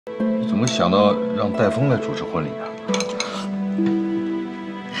么想到让戴峰来主持婚礼啊？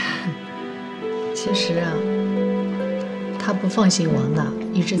其实啊，他不放心王娜，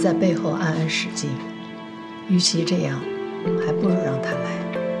一直在背后暗暗使劲。与其这样，还不如让他来。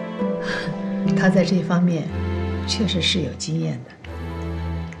他在这方面确实是有经验的。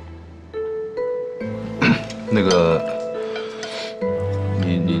那个，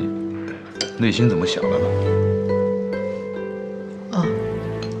你内心怎么想的呢？哦，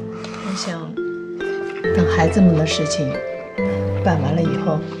我想等孩子们的事情办完了以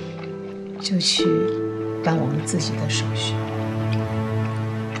后，就去办我们自己的手续。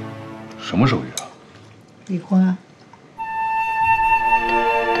什么手续啊？离婚啊。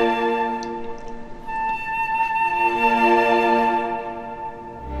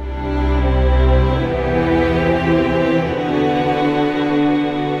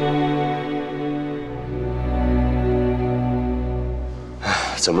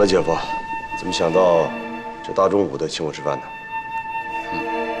怎么了，姐夫？怎么想到这大中午的请我吃饭呢？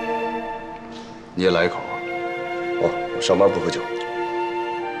你也来一口啊？哦，我上班不喝酒，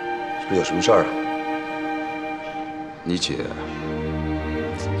是不是有什么事儿啊？你姐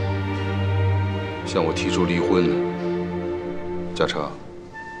向我提出离婚呢。嘉诚，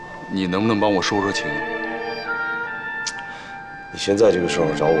你能不能帮我说说情？你现在这个时候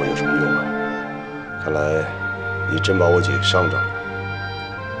找我有什么用啊？看来你真把我姐伤着了。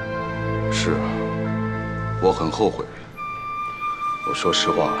是啊，我很后悔。我说实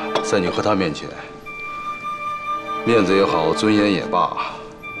话，在你和她面前，面子也好，尊严也罢，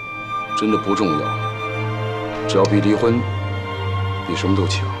真的不重要。只要比离婚，比什么都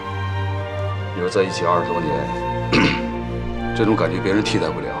强。你说在一起20多年，这种感觉别人替代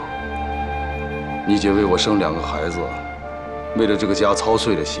不了。你姐为我生2个孩子，为了这个家操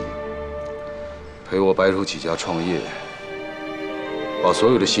碎了心，陪我白手起家创业，把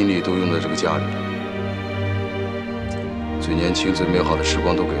所有的心力都用在这个家里了。最年轻、最美好的时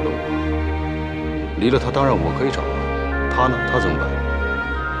光都给了我。离了她，当然我可以找啊。她呢？她怎么办？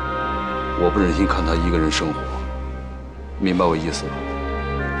我不忍心看她一个人生活，明白我意思吗？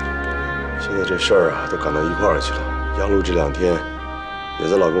现在这事儿啊，都赶到一块儿去了。杨璐这2天也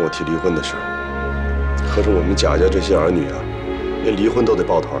在老跟我提离婚的事儿，合着我们贾家这些儿女啊，连离婚都得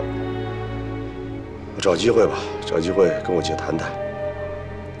抱团儿。我找机会吧，找机会跟我姐谈谈。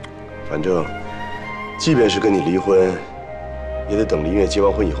反正，即便是跟你离婚，也得等林月结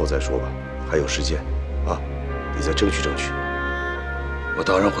完婚以后再说吧，还有时间，啊，你再争取争取。我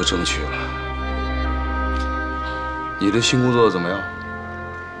当然会争取了。你的新工作怎么样？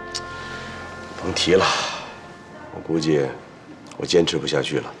甭提了，我估计我坚持不下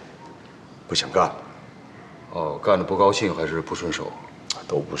去了，不想干了。哦，干得不高兴还是不顺手？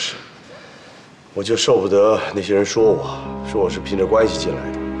都不是，我就受不得那些人说我是凭着关系进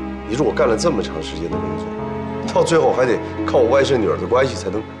来的。你说我干了这么长时间的工作，到最后还得靠我外甥女儿的关系才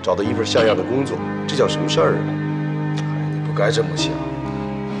能找到一份像样的工作，这叫什么事儿啊？你不该这么想。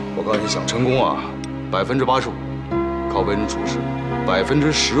我告诉你，想成功啊，85%靠为人处事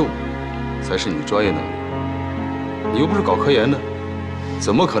，15%才是你专业能力。你又不是搞科研的，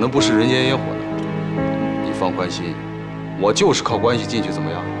怎么可能不食人间烟火呢？你放宽心，我就是靠关系进去，怎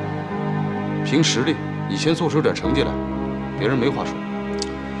么样？凭实力，你先做出点成绩来，别人没话说。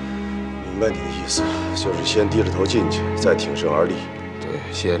明白你的意思，就是先低着头进去，再挺身而立。对，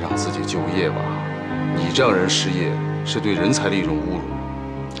先让自己就业吧。你这样人失业，是对人才的一种侮辱。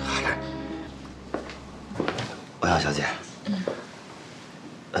嗨，欧阳小姐，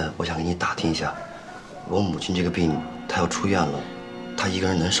我想给你打听一下，我母亲这个病，她要出院了，她一个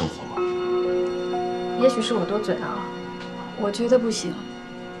人能生活吗？也许是我多嘴了，我觉得不行。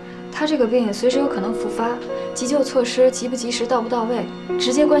她这个病随时有可能复发，急救措施及不及时、到不到位，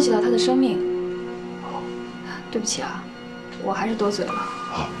直接关系到她的生命。对不起啊，我还是多嘴了。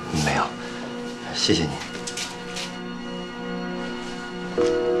哦，没有，谢谢你。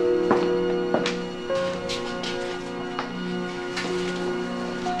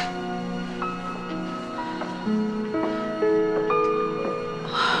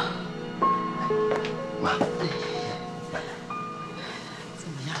妈，怎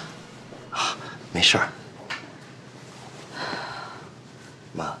么样？啊，没事儿。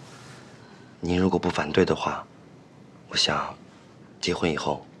妈，您如果不反对的话，我想结婚以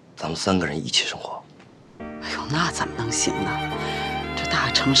后咱们3个人一起生活。哎呦，那怎么能行呢？这大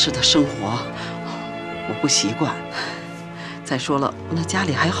城市的生活，我不习惯。再说了，我那家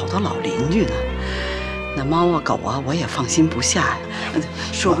里还有好多老邻居呢，那猫啊狗啊，我也放心不下呀。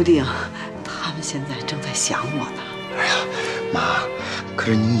说不定他们现在正在想我呢。哎呀，妈，可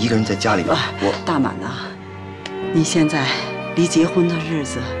是您一个人在家里，我大满呐，你现在离结婚的日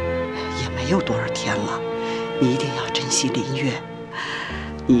子有多少天了，你一定要珍惜林月。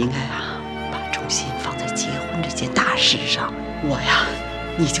你应该把重心放在结婚这件大事上。我呀，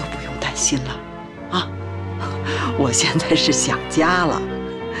你就不用担心了，啊！我现在是想家了，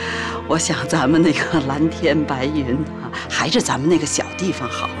我想咱们那个蓝天白云啊，还是咱们那个小地方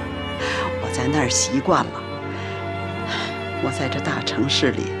好。我在那儿习惯了，我在这大城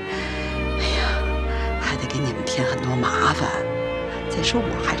市里，哎呀，还得给你们添很多麻烦。再说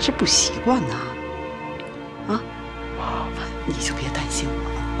我还是不习惯呢，啊，你就别担心我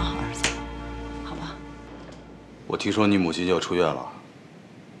了啊，儿子，好吧？我听说你母亲要出院了，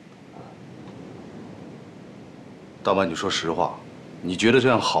大妈，你说实话，你觉得这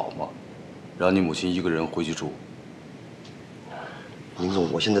样好吗？让你母亲一个人回去住？林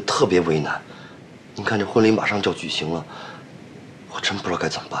总，我现在特别为难。您看这婚礼马上就要举行了，我真不知道该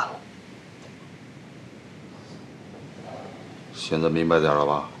怎么办了。现在明白点了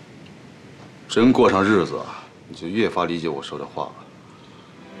吧？真过上日子，你就越发理解我说的话了。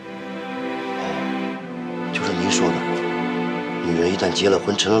哦，就是您说的，女人一旦结了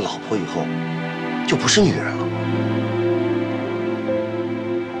婚，成了老婆以后，就不是女人了。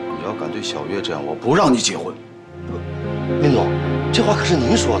你要敢对小月这样，我不让你结婚。林总，这话可是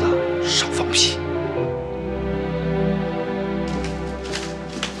您说的，少放屁！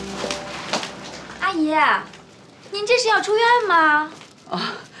阿姨，您这是要出院吗？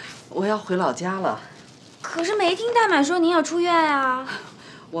啊，我要回老家了。可是没听大满说您要出院啊。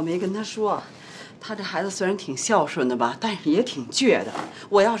我没跟他说，他这孩子虽然挺孝顺的吧，但是也挺倔的。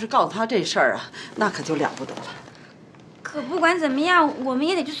我要是告诉他这事儿啊，那可就了不得了。可不管怎么样，我们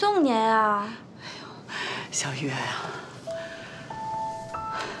也得去送您啊。哎呦，小月呀，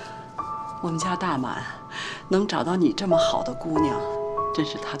我们家大满能找到你这么好的姑娘，真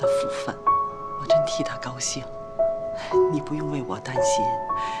是他的福分，我真替他高兴。你不用为我担心，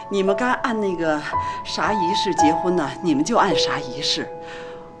你们该按那个啥仪式结婚呢，你们就按啥仪式。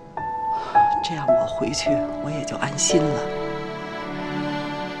这样我回去我也就安心了。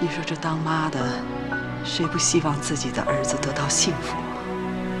你说这当妈的，谁不希望自己的儿子得到幸福啊？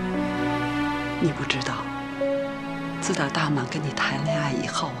你不知道，自打大满跟你谈恋爱以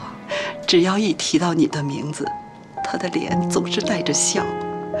后啊，只要一提到你的名字，他的脸总是带着笑。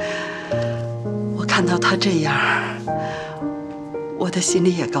我看到他这样，我的心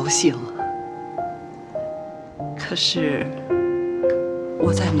里也高兴。可是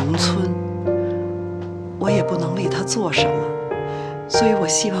我在农村，我也不能为他做什么，所以我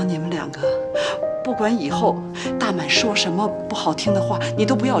希望你们两个，不管以后大满说什么不好听的话，你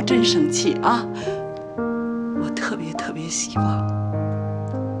都不要真生气啊！我特别希望，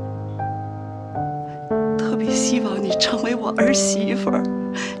特别希望你成为我儿媳妇儿，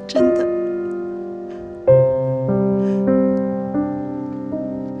真的。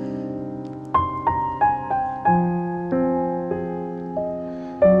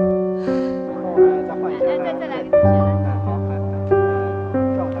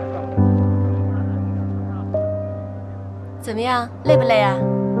怎么样，累不累啊？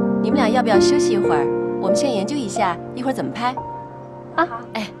你们俩要不要休息一会儿？我们先研究一下，一会儿怎么拍。啊，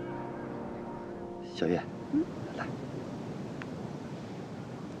哎，小月，来。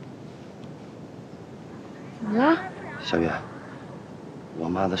怎么了？小月，我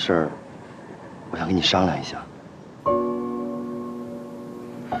妈的事儿，我想跟你商量一下。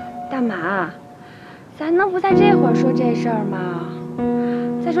大马，咱能不在这会儿说这事儿吗？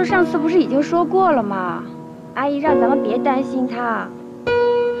再说上次不是已经说过了吗？阿姨让咱们别担心她。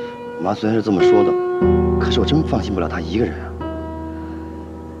我妈虽然是这么说的，可是我真放心不了她一个人啊。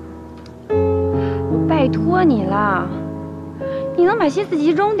我拜托你了，你能把心思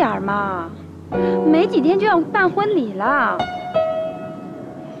集中点吗？没几天就要办婚礼了。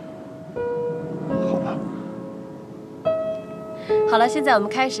好吧。好了，现在我们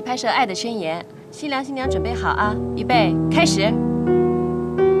开始拍摄《爱的宣言》。新郎新娘准备好啊，预备，开始。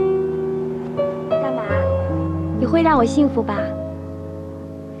大马，你会让我幸福吧？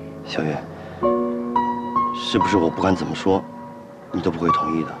小月，是不是我不管怎么说，你都不会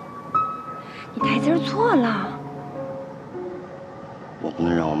同意的？你台词错了。我不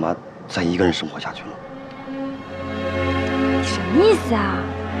能让我妈再一个人生活下去了。你什么意思啊？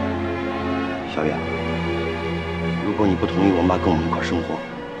小月，如果你不同意我妈跟我们一块生活，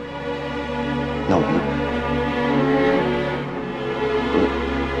那我们……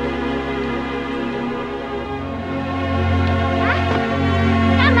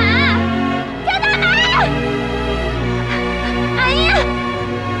大马，叫大马！阿姨，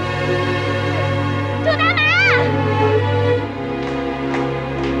救大马！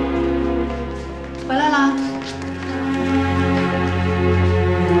回来啦！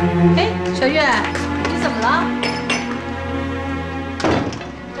哎，小月，你怎么了？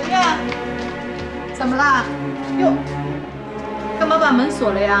小月，怎么啦？哟，干嘛把门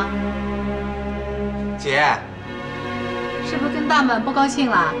锁了呀？姐，是不是跟大满不高兴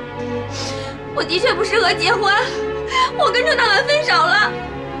啦？我的确不适合结婚，我跟周大满分手了，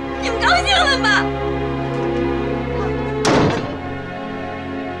你们高兴了吗？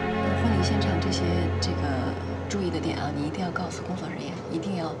婚礼现场这个注意的点啊，你一定要告诉工作人员，一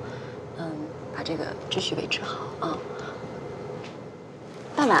定要把这个秩序维持好啊。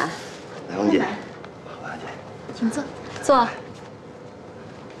大满，来，红姐，来，姐，请坐。坐。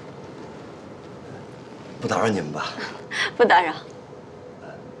不打扰你们吧？不打扰。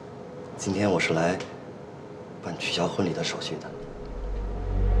今天我是来办取消婚礼的手续的。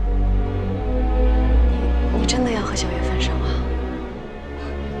你真的要和小月分手啊？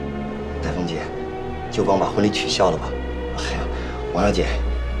戴凤姐，就帮我把婚礼取消了吧。还有，王小姐，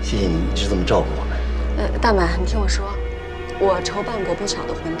谢谢你一直这么照顾我们。大满，你听我说，我筹办过不少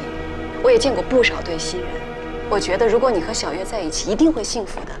的婚礼，我也见过不少对新人。我觉得，如果你和小月在一起，一定会幸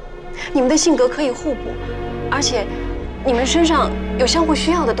福的。你们的性格可以互补，而且你们身上有相互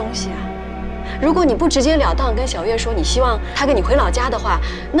需要的东西啊。如果你不直截了当跟小月说你希望她跟你回老家的话，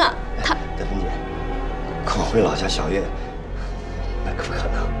那她……戴凤姐，跟我回老家，小月，那可不可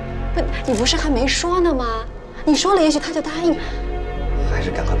能？不，你不是还没说呢吗？你说了，也许她就答应。还是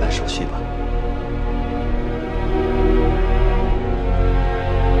赶快办手续吧。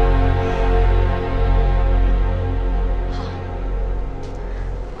好，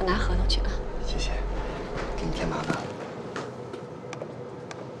我拿合同去了。谢谢，给你添麻烦了。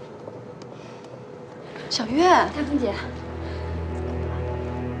小月，戴凤姐，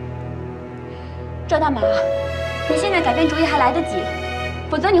周大满，你现在改变主意还来得及，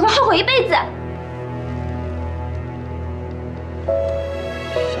否则你会后悔一辈子。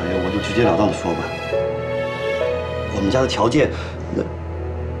小月，我就直截了当的说吧，我们家的条件，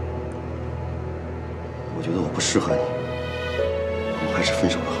我觉得我不适合你，我们还是分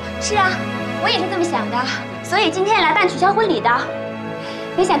手的好。是啊，我也是这么想的，所以今天来办取消婚礼的。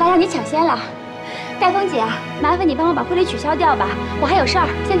没想到让你抢先了。戴凤姐，麻烦你帮我把婚礼取消掉吧，我还有事儿，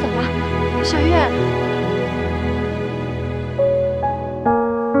先走了。小月。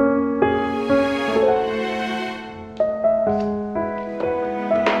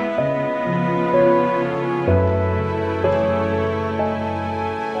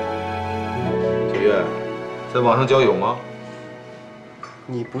小月，在网上交友吗？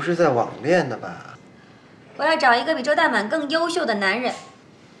你不是在网恋的吧？我要找一个比周大满更优秀的男人。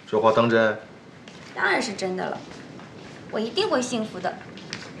这话当真？当然是真的了，我一定会幸福的。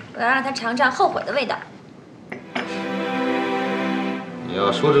我要让他尝尝后悔的味道。你要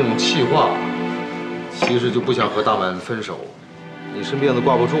说这种气话，其实就不想和大满分手。你身边子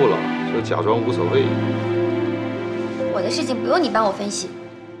挂不住了，就假装无所谓。我的事情不用你帮我分析。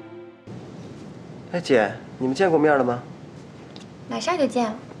哎，姐，你们见过面了吗？马上就见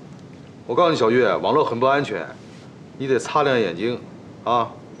了。我告诉你，小月，网络很不安全，你得擦亮眼睛，啊，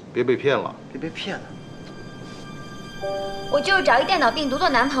别被骗了。别被骗了。我就是找一电脑病毒做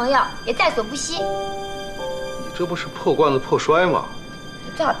男朋友，也在所不惜。你这不是破罐子破摔吗？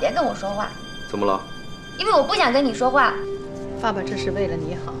你最好别跟我说话。怎么了？因为我不想跟你说话。爸爸这是为了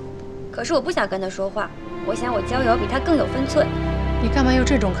你好。可是我不想跟他说话，我想我交友比他更有分寸。你干嘛用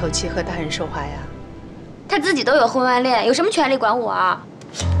这种口气和大人说话呀？他自己都有婚外恋，有什么权利管我啊？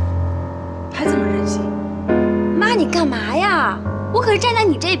还这么任性？妈，你干嘛呀？我可是站在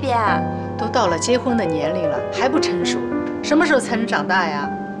你这边。都到了结婚的年龄了，还不成熟，什么时候才能长大呀？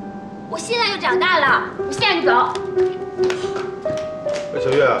我现在就长大了，我现在就走。哎，小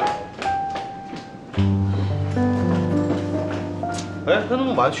月。哎，那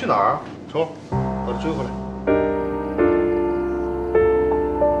么晚去哪儿啊？成，把他追回来。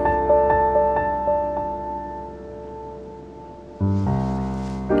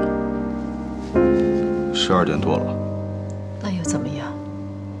12点多了，那又怎么样？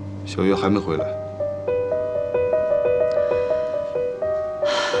小月还没回来。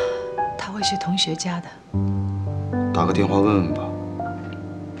他会去同学家的。打个电话问问吧。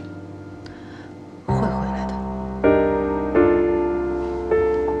会回来的。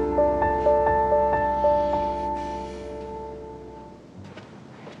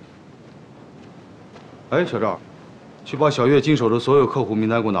哎，小赵，去把小月经手的所有客户名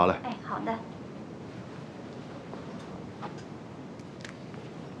单给我拿来。哎，好的。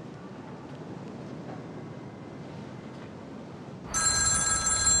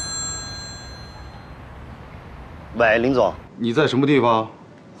喂，林总，你在什么地方？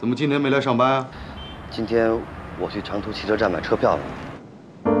怎么今天没来上班啊？今天我去长途汽车站买车票了。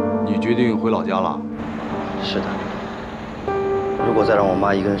你决定回老家了？是的。如果再让我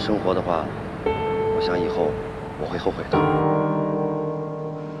妈一个人生活的话，我想以后我会后悔的。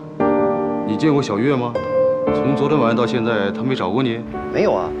你见过小月吗？从昨天晚上到现在，她没找过你？没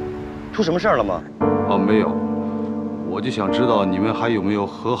有啊。出什么事儿了吗？哦，没有。我就想知道你们还有没有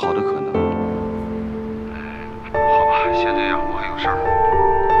和好的可能。好吧，先这样，我还有事儿。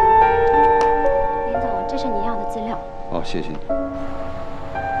林总，这是你要的资料。好，谢谢你。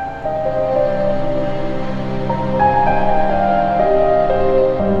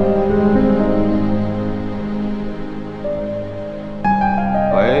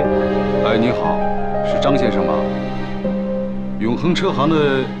喂，哎，您好，是张先生吗？永恒车行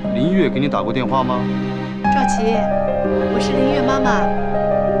的林月给你打过电话吗？赵琪，我是林月妈妈。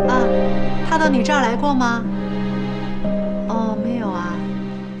啊，她到你这儿来过吗？哦，没有啊。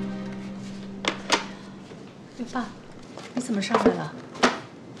哎，爸，你怎么上来了？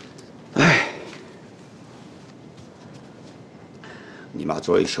哎，你妈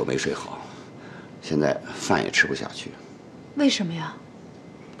昨儿一宿没睡好，现在饭也吃不下去。为什么呀？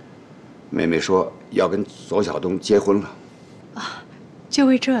妹妹说要跟左晓东结婚了。啊，就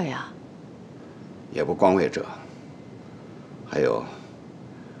为这呀？也不光为这，还有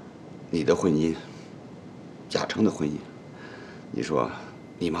你的婚姻，贾成的婚姻，你说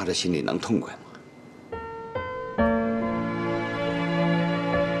你妈这心里能痛快吗？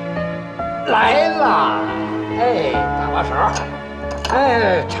来啦！哎，大把手，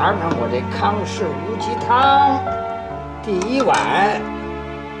哎，尝尝我这康氏乌鸡汤，第一碗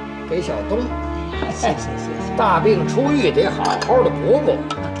给小东。谢谢谢谢。大病初愈得好好的补补。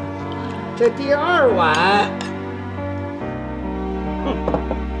这第二碗，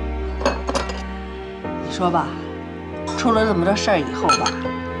你说吧，出了这么多事儿以后吧，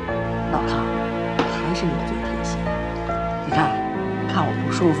老康还是你最贴心。你看，看我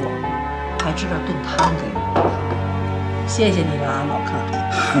不舒服，还知道炖汤给我。谢谢你了啊，老康。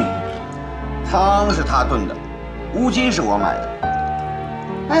汤是他炖的，乌鸡是我买的。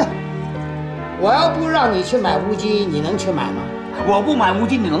哎，我要不让你去买乌鸡，你能去买吗？我不买乌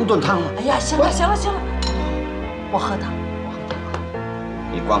鸡，你能炖汤吗？哎呀，行了行了行了，我喝汤，我喝汤。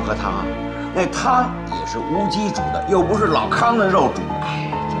你光喝汤啊？那汤也是乌鸡煮的，又不是老康的肉煮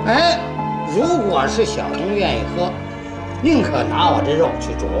的。哎，如果是小东愿意喝，宁可拿我这肉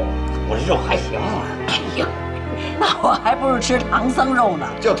去煮，我这肉还行啊。哎呀，那我还不如吃唐僧肉呢。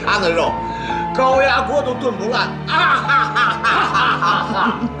就他那肉，高压锅都炖不烂。啊哈哈哈哈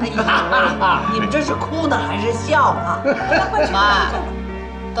哈！哎呀，你们这是哭呢还是笑啊？妈，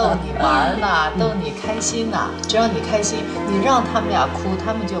逗你玩呢，逗你开心呢。只要你开心，你让他们俩哭，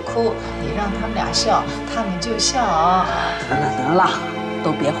他们就哭；你让他们俩笑，他们就笑。得了得了，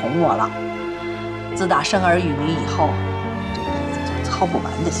都别哄我了。自打生儿育女以后，这辈子就操不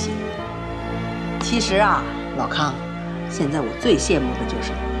完的心。其实啊，老康，现在我最羡慕的就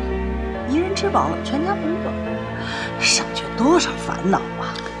是你，一人吃饱了，全家不饿，省去多少烦恼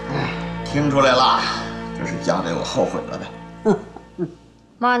啊！哎，听出来了，这是嫁给我后悔了呗。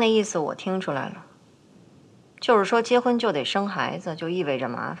妈那意思我听出来了，就是说结婚就得生孩子，就意味着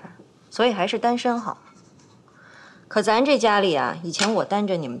麻烦，所以还是单身好。可咱这家里啊，以前我单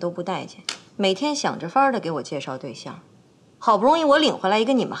着你们都不待见，每天想着法儿的给我介绍对象，好不容易我领回来一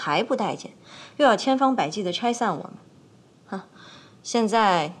个你们还不待见，又要千方百计的拆散我们。哈，现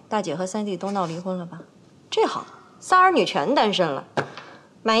在大姐和三弟都闹离婚了吧？这好，仨儿女全单身了，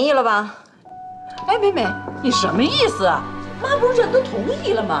满意了吧？哎，美美，你什么意思啊？妈不是这都同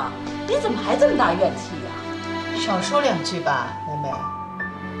意了吗？你怎么还这么大怨气呀？少说两句吧，妹妹。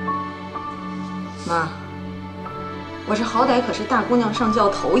妈，我这好歹可是大姑娘上轿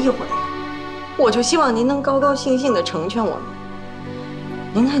头一回呀，我就希望您能高高兴兴地成全我们。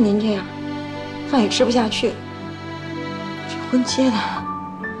您看您这样，饭也吃不下去，这婚结的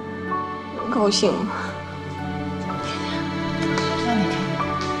能高兴吗？让你看，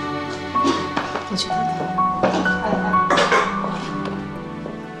过去。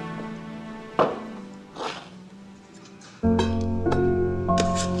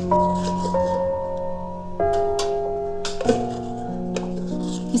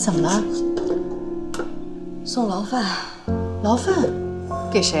你怎么了？送牢饭。牢饭？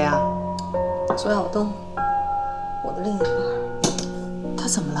给谁啊？左晓东，我的另一半。他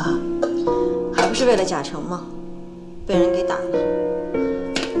怎么了？还不是为了贾成吗？被人给打了，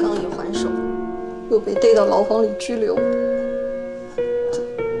刚一还手，又被逮到牢房里拘留。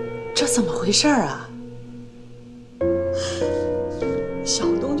这怎么回事啊？小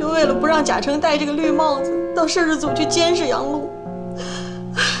东就为了不让贾成戴这个绿帽子，到摄制组去监视杨璐，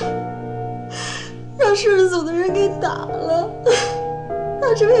让摄制组的人给打了。哎，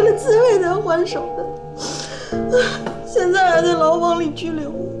他是为了自卫才还手的，现在还在牢房里拘留。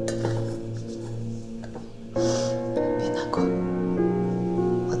别难过，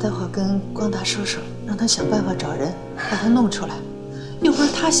我待会儿跟光大说说，让他想办法找人把他弄出来，又不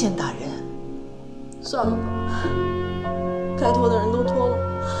是他先打人。算了吧，该拖的人都拖了，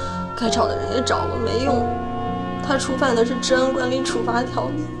该找的人也找了，没用。他触犯的是治安管理处罚条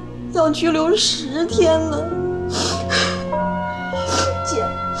例，要拘留10天呢。姐，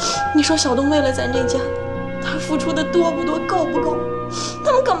你说小东为了咱这家，他付出的多不多，够不够？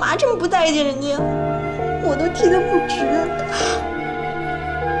他们干嘛这么不待见人家呀？我都替他不值。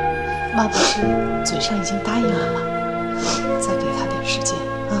妈不是嘴上已经答应了吗？再给他点时间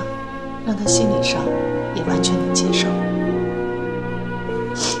啊，让他心理上也完全能接受。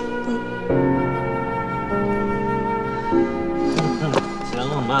行，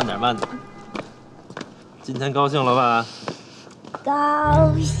慢点，慢点。今天高兴了吧？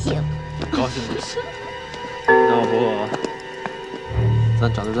高兴。高兴就行。要不，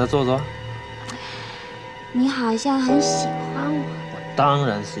咱找地再坐坐？你好像很喜欢我。我当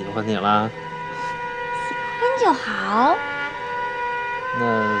然喜欢你啦。喜欢就好。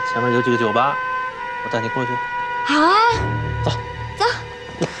那前面有几个酒吧，我带你过去。好啊。走。走。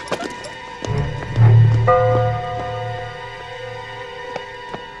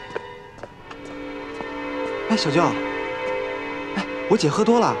哎，小舅，哎，我姐喝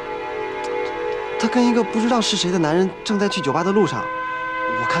多了，她跟一个不知道是谁的男人正在去酒吧的路上，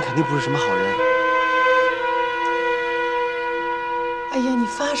我看肯定不是什么好人。哎呀，你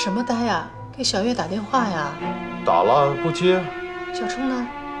发什么呆呀？给小月打电话呀？打了不接。小冲呢？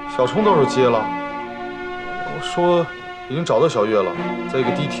小冲倒是接了，我说已经找到小月了，在一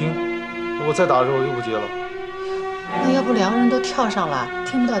个迪厅。我再打的时候又不接了。那要不2个人都跳上了，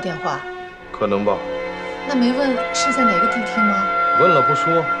听不到电话？可能吧。那没问是在哪个迪厅吗？问了不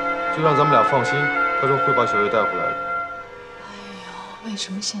说，就让咱们俩放心。他说会把小月带回来的。哎呦，为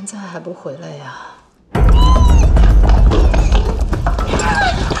什么现在还不回来呀？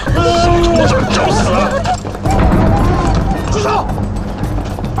我想找死了！住手！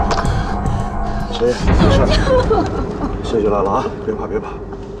小月，没事，谢谢来了啊！别怕，别怕，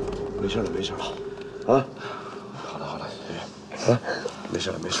没事了，没事了，啊！好了好了，小月，啊，没事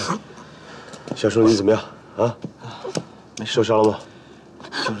了没事了。小叔你怎么样啊？没受伤了吗？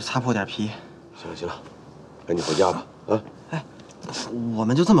就是擦破点皮。行了行了，赶紧回家吧啊！哎，我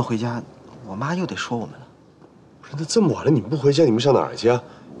们就这么回家，我妈又得说我们了。不是，那这么晚了你们不回家，你们上哪儿去啊？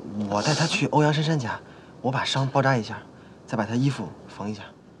我带她去欧阳珊珊家，我把伤包扎一下，再把她衣服缝一下。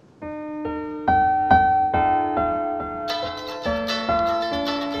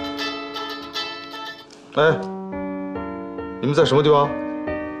哎，你们在什么地方？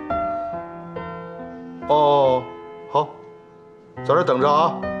哦，好，在这儿等着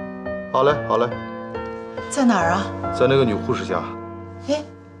啊。好嘞，好嘞。在哪儿啊？在那个女护士家。哎，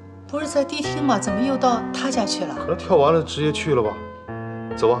不是在迪厅吗？怎么又到她家去了？可能跳完了直接去了吧。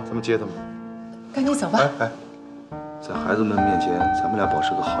走吧，咱们接他们。赶紧走吧。哎，在孩子们面前，咱们俩保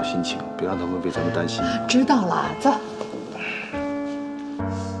持个好心情，别让他们为咱们担心。知道了，走。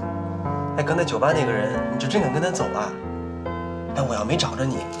哎，刚才酒吧那个人，你就真敢跟他走啊？哎，我要没找着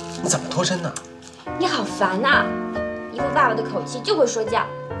你，你怎么脱身呢？你好烦呐！一副爸爸的口气就会说教，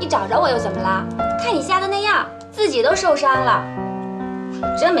你找着我又怎么了？看你吓得那样，自己都受伤了。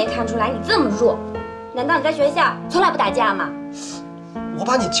真没看出来你这么弱，难道你在学校从来不打架吗？我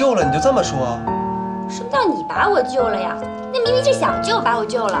把你救了，你就这么说？什么叫你把我救了呀？那明明是小舅把我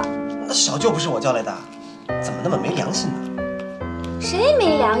救了。那小舅不是我叫来的，怎么那么没良心呢？谁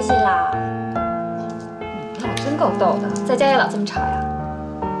没良心啦？你俩真够逗的，在家也老这么吵呀？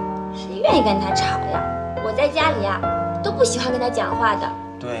谁愿意跟他吵呀？我在家里呀，都不喜欢跟他讲话的。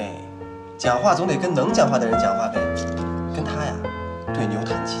对，讲话总得跟能讲话的人讲话呗，跟他呀，对牛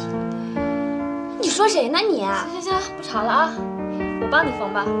弹琴。你说谁呢你？行，不吵了啊，我帮你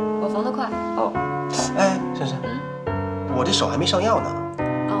缝吧，我缝得快。哦，哎，珊珊，我这手还没上药呢。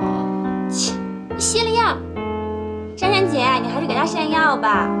哦，切，你歇了药。珊珊姐，你还是给他上药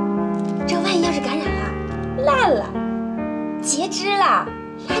吧，这万一要是感染了、烂了、截肢了，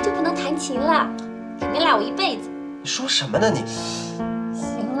他就不能弹琴了，肯定赖我一辈子。你说什么呢你？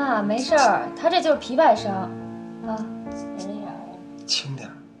行了，没事儿，他这就是皮外伤，啊，忍着点。轻点。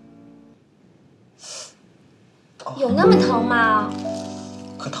有那么疼吗？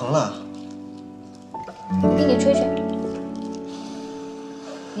可疼了。我给你吹吹。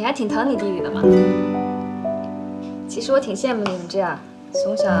你还挺疼你弟弟的嘛。其实我挺羡慕你们这样，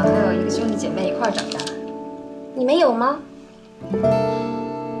从小还有一个兄弟姐妹一块长大。你们有吗？看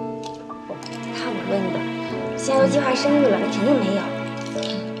我问的，现在都计划生育了，那肯定没有。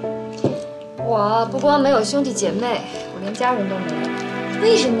我不光没有兄弟姐妹，我连家人都没有。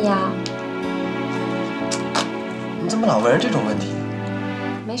为什么呀？你怎么老问人这种问题？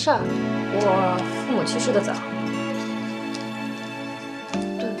没事儿，我父母去世的早。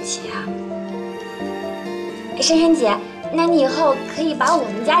对不起啊。珊珊姐，那你以后可以把我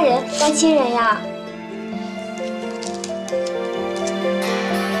们家人当亲人呀。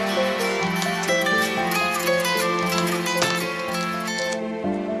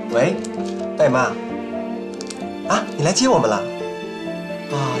喂，大姨妈。啊，你来接我们了？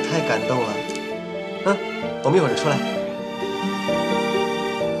啊，太感动了。嗯，我们一会儿就出来。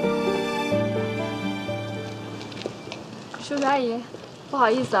叔叔阿姨，不好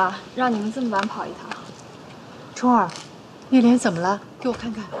意思啊，让你们这么晚跑一趟。冲儿，你脸怎么了？给我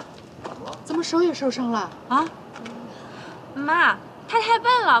看看，怎么手也受伤了啊？妈，他太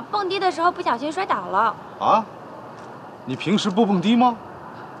笨了，蹦迪的时候不小心摔倒了。啊？你平时不蹦迪吗？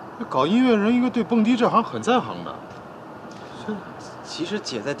搞音乐人应该对蹦迪这行很在行的。其实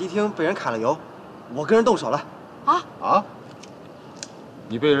姐在迪厅被人揩了油，我跟人动手了。啊？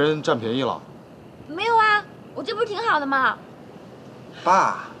你被人占便宜了？没有啊，我这不是挺好的吗？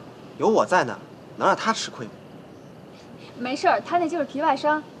爸，有我在呢，能让他吃亏吗？没事儿，他那就是皮外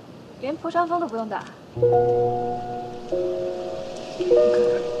伤，连破伤风都不用打。这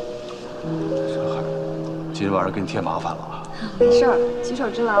孩子，今晚上给你添麻烦了。没事儿，举手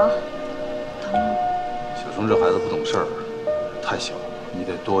之劳。小冲这孩子不懂事儿，太小，你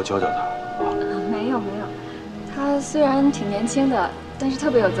得多教教他啊。没有，他虽然挺年轻的，但是特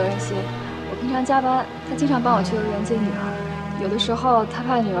别有责任心。我平常加班，他经常帮我去幼儿园接女儿。有的时候他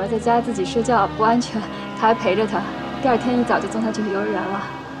怕女儿在家自己睡觉不安全，他还陪着她。第二天一早就送她去幼儿园了。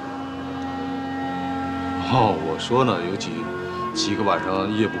哦，我说呢，有几个晚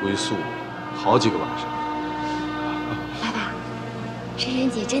上夜不归宿，好几个晚上。爸爸，珊珊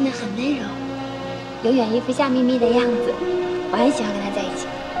姐真的很温柔，永远一副笑眯眯的样子，我很喜欢跟她在一起。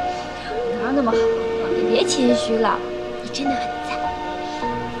哪有那么好？你别谦虚了，你真的很赞。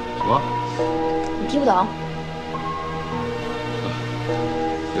什么？你听不懂？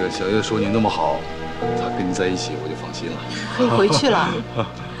这个小月说你那么好，她跟你在一起我就放心了。可以回去了，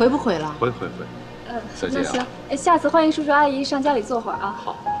回不回了？回。再见啊。那行，哎，下次欢迎叔叔阿姨上家里坐会儿啊。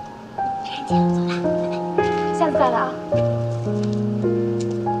好。珊珊姐，走吧，下次再来啊。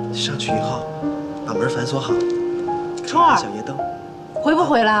上去以后，把门反锁好。冲儿，小夜灯。回不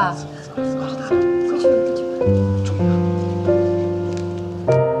回了？回去。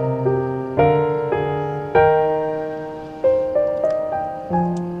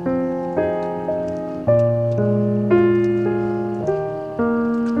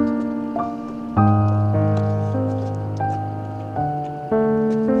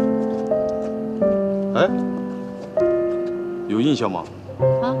哎，有印象吗？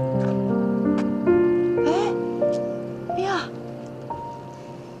啊？哎呀，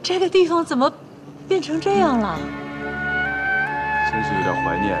这个地方怎么变成这样了？真是有点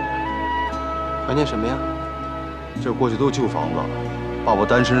怀念。怀念什么呀？这过去都旧房子，爸爸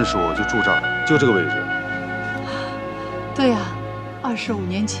单身时候就住这儿，就这个位置。对呀，25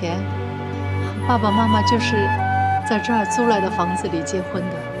年前，爸爸妈妈就是在这儿租来的房子里结婚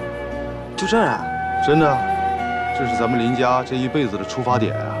的。就这儿啊？真的，这是咱们林家这一辈子的出发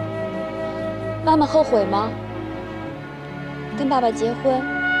点啊。妈妈后悔吗？跟爸爸结婚，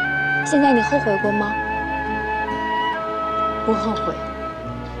现在你后悔过吗？不后悔，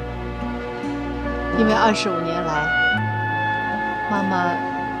因为25年来，妈妈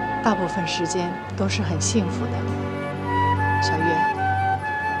大部分时间都是很幸福的。小月，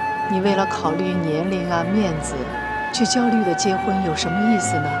你为了考虑年龄啊、面子，去焦虑的结婚有什么意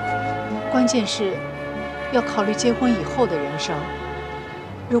思呢？关键是要考虑结婚以后的人生。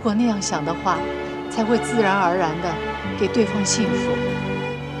如果那样想的话，才会自然而然的给对方幸福。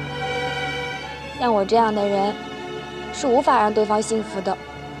像我这样的人，是无法让对方幸福的。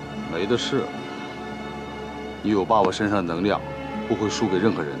没的事，你有爸爸身上的能量，不会输给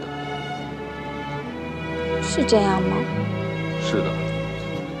任何人的。是这样吗？是的，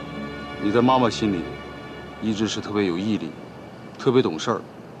你在妈妈心里一直是特别有毅力、特别懂事儿，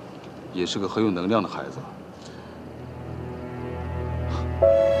也是个很有能量的孩子。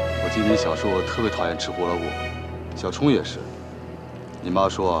我记得你小时候特别讨厌吃胡萝卜，小冲也是。你妈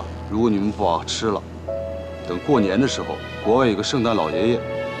说，如果你们不把它吃了，等过年的时候，国外有个圣诞老爷爷，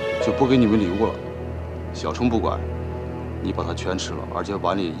就不给你们礼物了。小冲不管，你把它全吃了，而且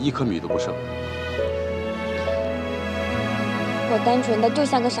碗里1颗米都不剩。我单纯的就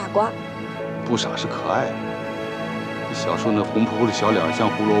像个傻瓜。不傻是可爱。小时候那红扑扑的小脸像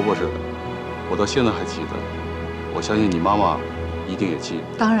胡萝卜似的，我到现在还记得。我相信你妈妈一定也记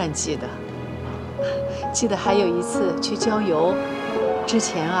得。当然记得，记得还有一次去郊游，之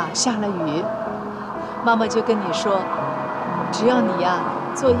前啊下了雨，妈妈就跟你说，只要你呀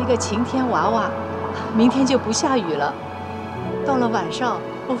做一个晴天娃娃，明天就不下雨了。到了晚上，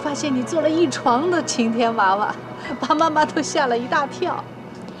我发现你做了一床的晴天娃娃，把妈妈都吓了一大跳。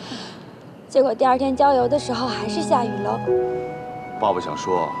结果第二天郊游的时候还是下雨了。爸爸想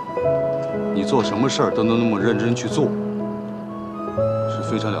说，你做什么事儿都能那么认真去做，是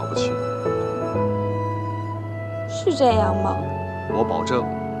非常了不起的。是这样吗？我保证，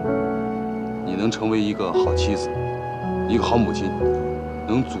你能成为一个好妻子，一个好母亲，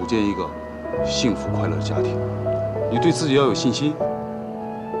能组建一个幸福快乐的家庭。你对自己要有信心，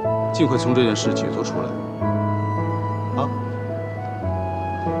尽快从这件事解脱出来。啊，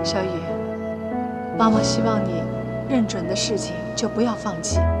小雨，妈妈希望你认准的事情就不要放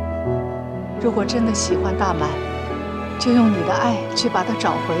弃。如果真的喜欢大满，就用你的爱去把他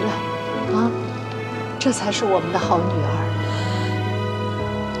找回来，啊，这才是我们的好女儿。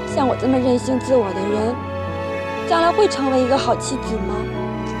像我这么任性自我的人，将来会成为一个好妻子吗？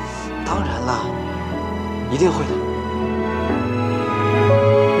当然啦，一定会的。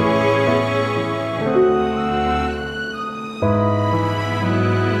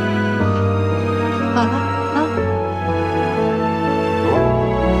好了啊。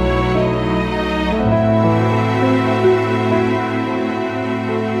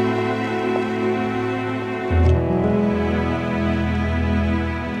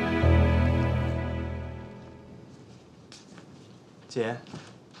姐，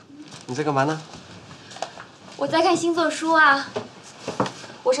你在干嘛呢？我在看星座书啊。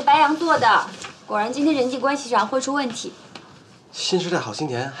我是白羊座的，果然今天人际关系上会出问题。新时代好青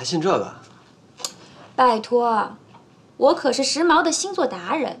年还信这个？拜托，我可是时髦的星座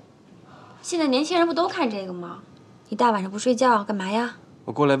达人。现在年轻人不都看这个吗？你大晚上不睡觉干嘛呀？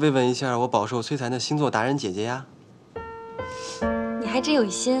我过来慰问一下我饱受摧残的星座达人姐姐呀。你还真有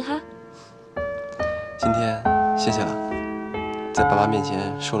心哈。今天谢谢了，在爸爸面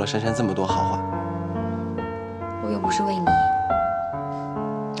前说了珊珊这么多好话。我又不是为你。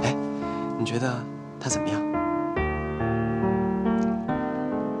哎，你觉得她怎么样？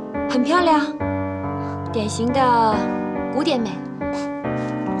很漂亮，典型的古典美。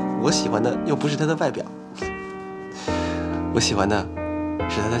我喜欢的又不是她的外表，我喜欢的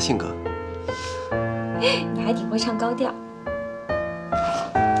是她的性格。你还挺会唱高调。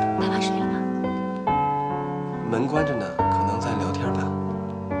爸妈睡了吗？门关着呢，可能在聊天吧。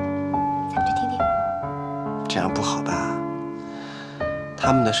咱们去听听。这样不好吧？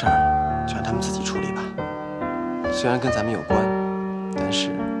他们的事儿就让他们自己处理吧。虽然跟咱们有关，但是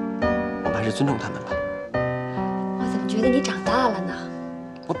我们还是尊重他们吧。我怎么觉得你长大了呢？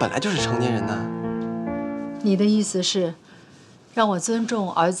我本来就是成年人呢。你的意思是，让我尊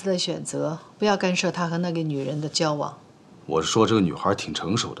重儿子的选择，不要干涉他和那个女人的交往。我是说这个女孩挺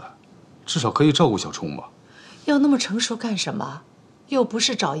成熟的，至少可以照顾小冲吧。要那么成熟干什么？又不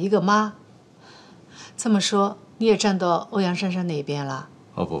是找一个妈。这么说，你也站到欧阳珊珊那边了？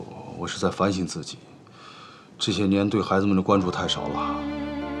哦不，我是在反省自己。这些年对孩子们的关注太少了，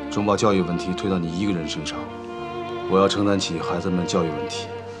总把教育问题推到你一个人身上。我要承担起孩子们教育问题，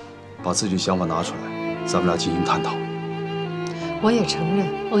把自己的想法拿出来，咱们俩进行探讨。我也承认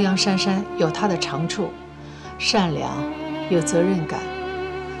欧阳珊珊有她的长处，善良，有责任感，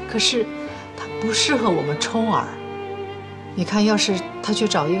可是她不适合我们冲儿。你看，要是她去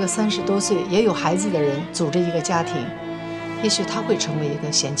找一个30多岁也有孩子的人组织一个家庭，也许她会成为一个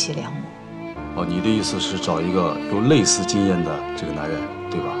贤妻良母。哦，你的意思是找一个有类似经验的这个男人，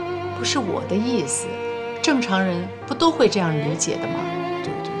对吧？不是我的意思，正常人不都会这样理解的吗？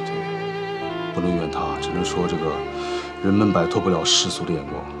对对对，不能怨他，只能说这个人们摆脱不了世俗的眼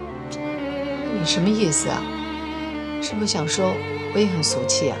光。你什么意思啊？是不是想说我也很俗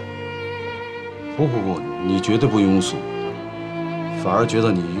气啊？不，你绝对不庸俗，反而觉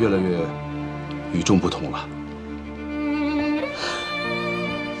得你越来越与众不同了。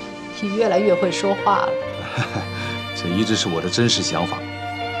你越来越会说话了。这一直是我的真实想法。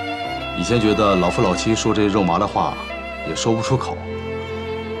以前觉得老夫老妻说这些肉麻的话也说不出口。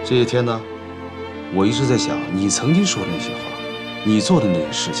这些天呢，我一直在想你曾经说的那些话，你做的那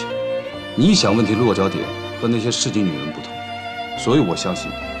些事情，你想问题落脚点和那些市井女人不同，所以我相信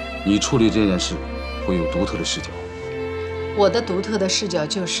你处理这件事会有独特的视角。我的独特的视角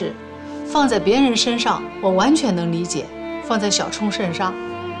就是，放在别人身上我完全能理解，放在小冲身上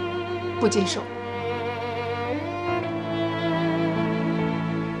不接受。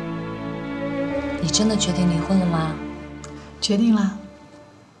你真的决定离婚了吗？决定了，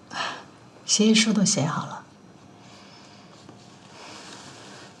协议书都写好了。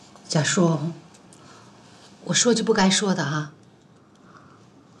贾叔，我说句不该说的啊。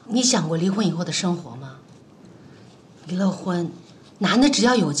你想过离婚以后的生活吗？离了婚，男的只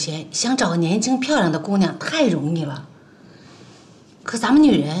要有钱，想找个年轻漂亮的姑娘太容易了。可咱们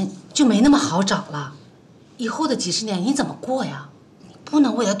女人就没那么好找了，以后的几十年你怎么过呀？你不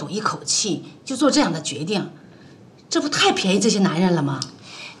能为了赌一口气就做这样的决定，这不太便宜这些男人了吗？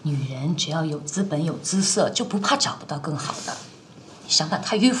女人只要有资本有姿色，就不怕找不到更好的。你想法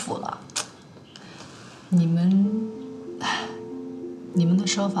太迂腐了。你们的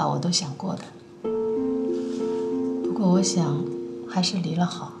说法我都想过的，不过我想还是离了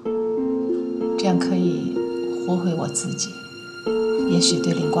好，这样可以活回我自己。也许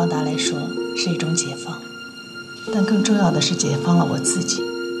对林光达来说是一种解放，但更重要的是解放了我自己。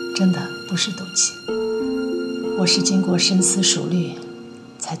真的不是赌气，我是经过深思熟虑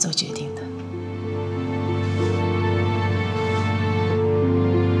才做决定的。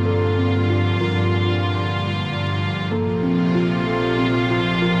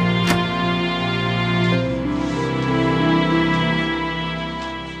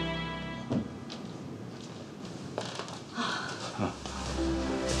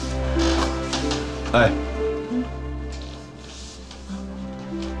哎，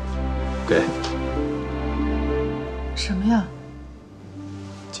给。什么呀？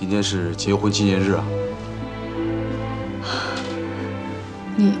今天是结婚纪念日啊。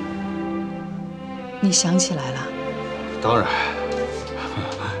你想起来了？当然。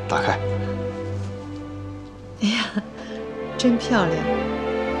打开。哎呀，真漂亮。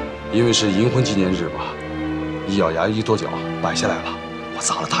因为是银婚纪念日嘛，一咬牙一跺脚买下来了，我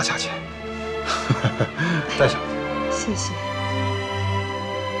砸了大价钱。带上。谢谢。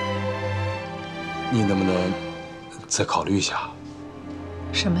你能不能再考虑一下？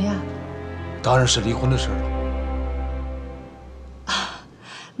什么呀？当然是离婚的事了。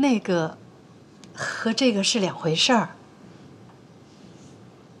那个和这个是两回事儿。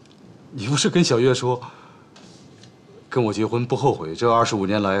你不是跟小月说，跟我结婚不后悔，这25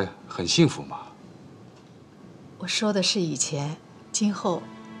年来很幸福吗？我说的是以前，今后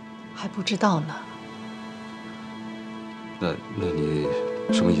还不知道呢。那你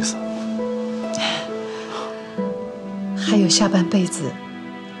什么意思？还有下半辈子，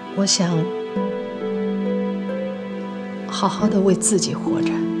我想好好的为自己活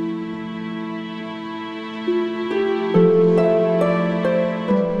着。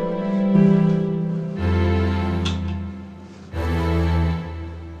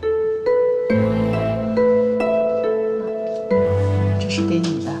这是给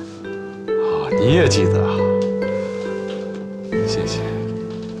你的。啊，你也记得啊？谢谢。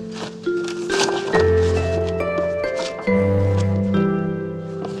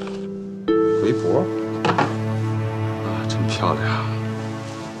围脖啊，真漂亮。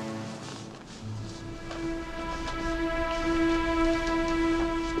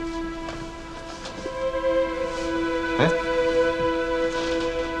哎，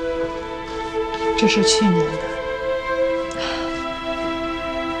这是去年的。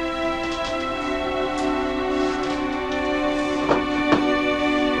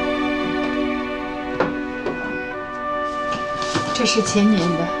这是前年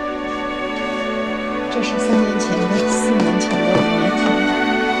的，这是3年前的、4年前的、5年前的。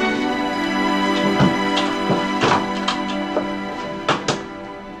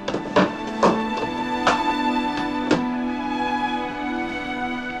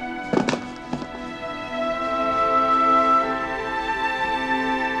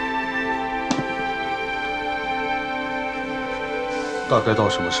大概到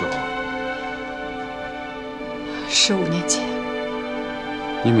什么时候？15年前。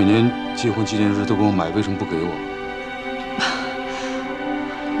你每年结婚纪念日都给我买，为什么不给我？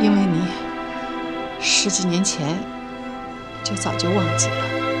因为你10几年前就早就忘记了。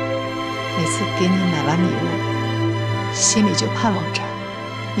每次给你买完礼物，心里就盼望着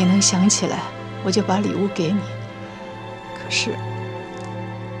你能想起来，我就把礼物给你。可是，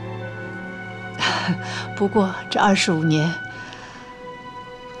不过这25年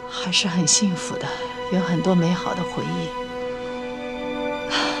还是很幸福的，有很多美好的回忆。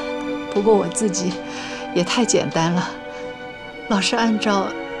不过我自己也太简单了，老是按照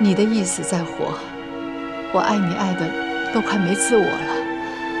你的意思在活，我爱你爱的都快没自我了，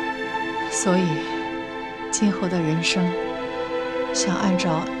所以今后的人生想按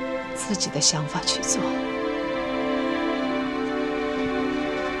照自己的想法去做。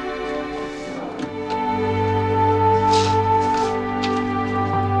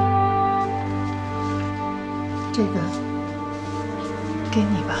这个给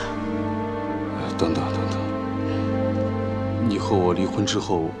你吧。等等，以后我离婚婚之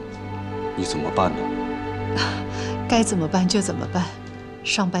后，你怎么办呢？该怎么办就怎么办，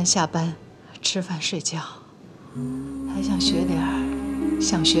上班下班，吃饭睡觉。还想学点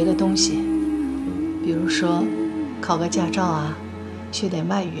想学的东西，比如说考个驾照啊，学点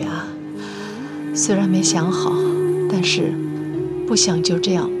外语啊。虽然没想好，但是不想就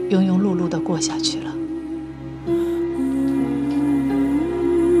这样庸庸碌碌地过下去了。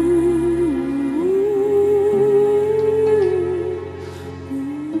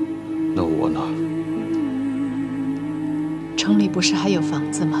那我呢？城里不是还有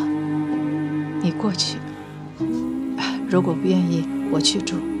房子吗？你过去。如果不愿意，我去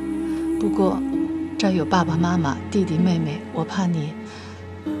住。不过这儿有爸爸妈妈、弟弟妹妹，我怕你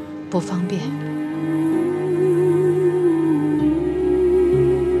不方便。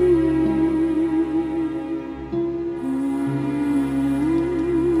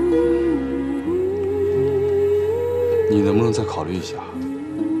你能不能再考虑一下？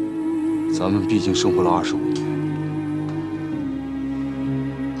咱们毕竟生活了25年。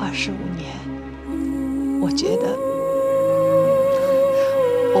25年，我觉得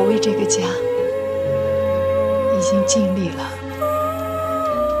我为这个家已经尽力了。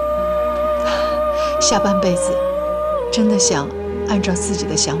下半辈子真的想按照自己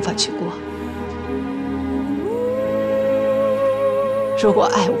的想法去过。如果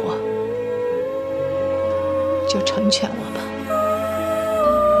爱我，就成全我吧。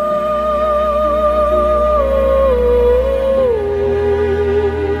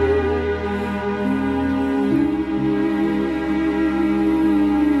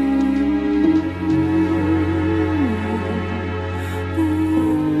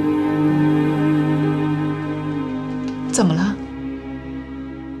怎么了？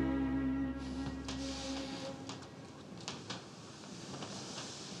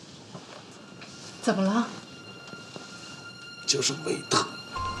怎么了？就是胃疼，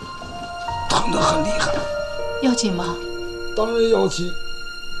疼得很厉害。要紧吗？当然要紧。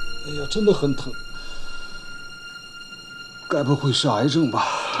哎呀，真的很疼。该不会是癌症吧？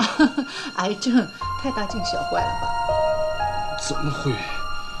癌症太大惊小怪了吧？怎么会？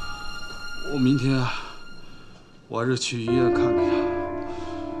我明天啊，我还是去医院看看呀。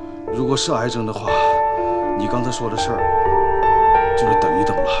如果是癌症的话，你刚才说的事儿，就是等一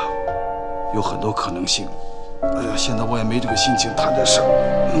等了，有很多可能性。哎呀，现在我也没这个心情谈这事儿，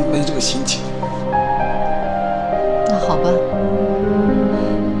没这个心情。那好吧，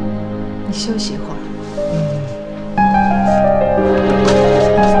你休息一会儿。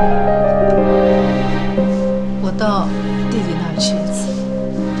我到弟弟那儿去一次。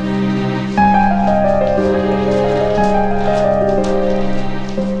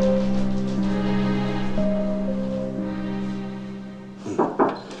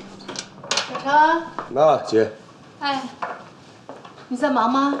小成。那姐。哎，你在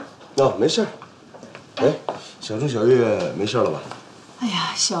忙吗？哦，没事儿。哎，小钟、小月没事了吧？哎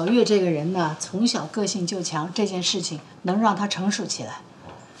呀，小月这个人呢，从小个性就强，这件事情能让她成熟起来。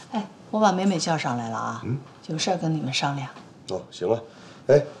哎，我把美美叫上来了啊，有事儿跟你们商量。哦，行了。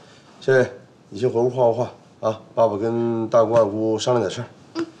哎，小月，你先回屋画画啊，爸爸跟大姑、二姑商量点事儿。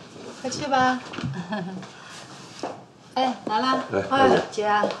快去吧。哎，来啦。来，哎，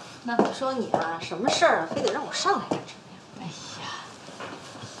姐，那我说你啊，什么事儿啊，非得让我上来干什么呀？哎呀，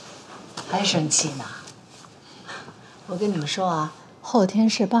还生气呢？我跟你们说啊，后天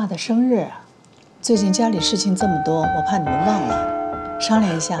是爸的生日，最近家里事情这么多，我怕你们忘了，商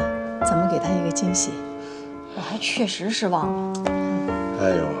量一下怎么给他一个惊喜。我还确实是忘了。哎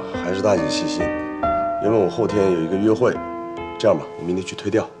呦，还是大姐细心。原本我后天有一个约会，这样吧，我明天去推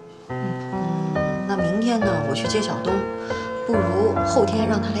掉。那明天呢，我去接小东，不如后天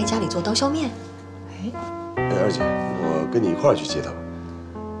让他来家里做刀削面。哎，二姐，我跟你一块儿去接他吧。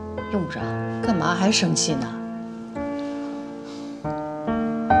用不着。干嘛还生气呢？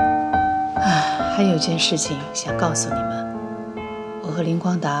还有件事情想告诉你们，我和林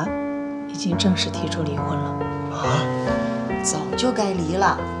光达已经正式提出离婚了。啊？早就该离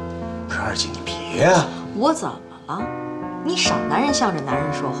了。不是二姐，你别呀。我怎么了？你少男人向着男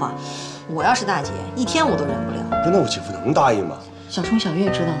人说话。我要是大姐，一天我都忍不了。不是，那我姐夫能答应吗？小冲、小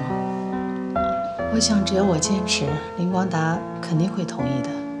月知道吗？我想只要我坚持，林光达肯定会同意的。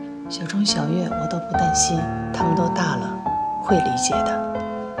小冲、小月我都不担心，他们都大了，会理解的。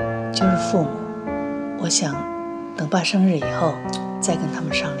就是父母，我想等爸生日以后再跟他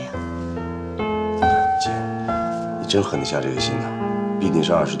们商量。姐，你真狠得下这个心呐！毕竟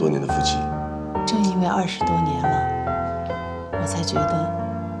是20多年的夫妻。正因为20多年了，我才觉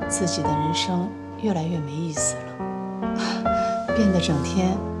得自己的人生越来越没意思了，变得整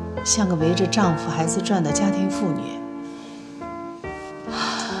天像个围着丈夫、孩子转的家庭妇女。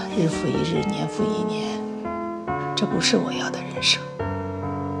日复一日，年复一年，这不是我要的人生。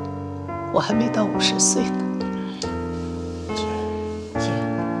我还没到50岁呢。姐，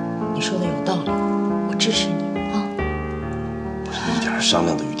你说的有道理，我支持你啊。不是一点商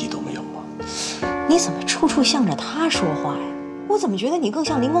量的余地都没有吗？你怎么处处向着他说话呀？我怎么觉得你更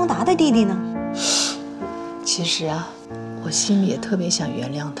像林光达的弟弟呢？其实啊，我心里也特别想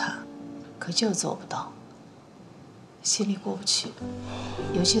原谅他，可就做不到，心里过不去。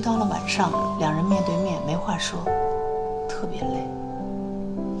尤其到了晚上，两人面对面没话说，特别累。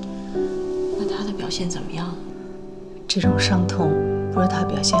那他的表现怎么样？这种伤痛不是他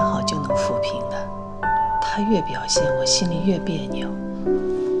表现好就能抚平的，他越表现，我心里越别扭，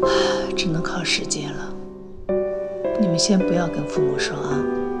只能靠时间了。你们先不要跟父母说啊，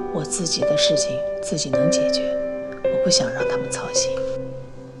我自己的事情自己能解决，我不想让他们操心。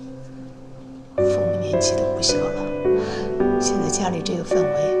父母年纪都不小了，现在家里这个氛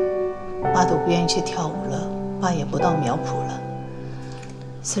围，妈都不愿意去跳舞了，爸也不到苗圃了。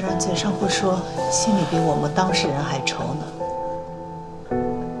虽然嘴上不说，心里比我们当事人还愁呢。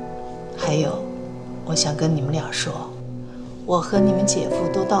还有，我想跟你们俩说，我和你们姐夫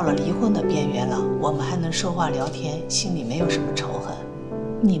都到了离婚的边缘了，我们还能说话聊天，心里没有什么仇恨。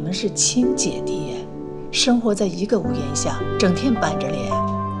你们是亲姐弟耶，生活在一个屋檐下，整天板着脸。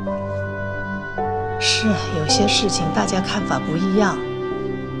是啊，有些事情大家看法不一样，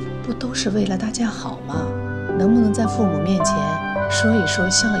不都是为了大家好吗？能不能在父母面前说一说，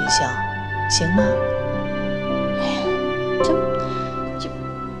笑一笑，行吗？哎呀，这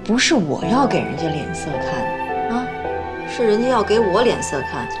不是我要给人家脸色看啊，是人家要给我脸色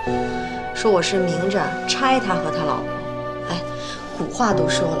看，说我是明着拆他和他老婆。哎，古话都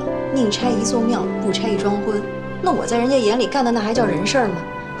说了，宁拆一座庙，不拆一桩婚。那我在人家眼里干的那还叫人事儿吗？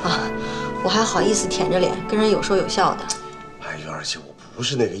啊，我还好意思舔着脸跟人有说有笑的。哎，媛儿姐，我不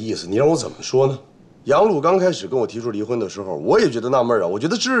是那个意思，你让我怎么说呢？杨璐刚开始跟我提出离婚的时候，我也觉得纳闷啊，我觉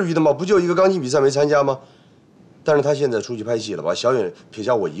得至于的吗？不就一个钢琴比赛没参加吗？但是他现在出去拍戏了，把小远撇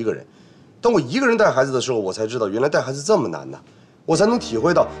下我一个人。当我一个人带孩子的时候，我才知道原来带孩子这么难呢，我才能体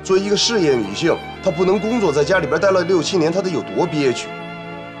会到作为一个事业女性，她不能工作，在家里边待了6、7年，她得有多憋屈。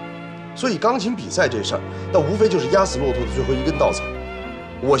所以钢琴比赛这事儿，那无非就是压死骆驼的最后一根稻草。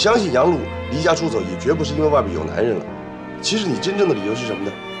我相信杨璐离家出走也绝不是因为外边有男人了。其实你真正的理由是什么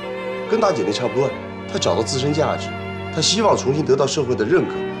呢？跟大姐那差不多，她找到自身价值，她希望重新得到社会的认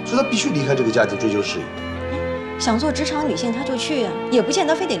可，所以她必须离开这个家庭追求事业。想做职场女性，她就去呀，也不见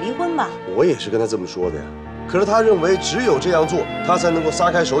得非得离婚吧。我也是跟她这么说的呀。可是她认为只有这样做，她才能够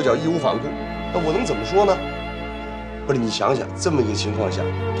撒开手脚，义无反顾。那我能怎么说呢？不是你想想，这么一个情况下，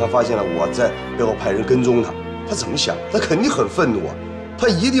她发现了我在背后派人跟踪她，她怎么想？她肯定很愤怒啊！她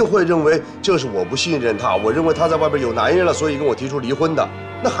一定会认为这是我不信任她，我认为她在外边有男人了，所以跟我提出离婚的。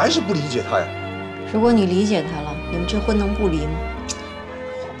那还是不理解她呀。如果你理解她了，你们这婚能不离吗？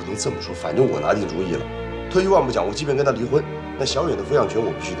话不能这么说，反正我拿定主意了。退一万步讲，我即便跟她离婚，那小远的抚养权我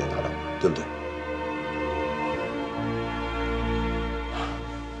必须得拿到，对不对？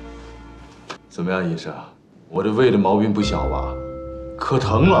怎么样，医生？我这胃的毛病不小吧？可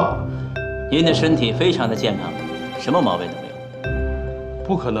疼了。您的身体非常的健康，什么毛病都没有。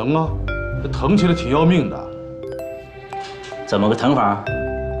不可能啊，这疼起来挺要命的。怎么个疼法？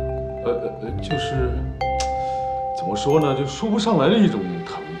就是怎么说呢，就说不上来的一种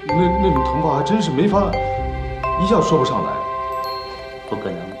疼，那种疼法还真是没法一下说不上来。不可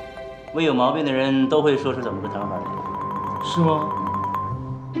能，胃有毛病的人都会说出怎么个疼法来。是吗？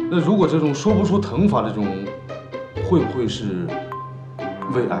那如果这种说不出疼法的这种，会不会是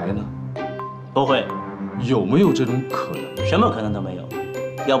胃癌呢？不会。有没有这种可能？什么可能都没有。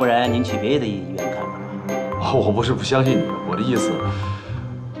要不然您去别的医院看看。我不是不相信你，我的意思，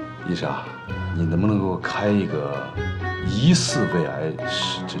医生啊，你能不能给我开一个疑似胃癌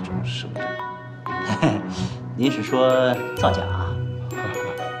是这种什么的？您是说造假啊？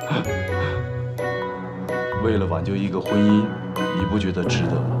为了挽救一个婚姻，你不觉得值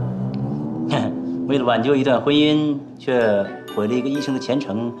得吗？为了挽救一段婚姻，却毁了一个医生的前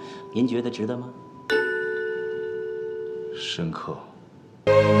程，您觉得值得吗？深刻。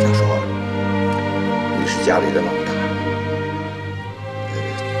他说：“你是家里的老大，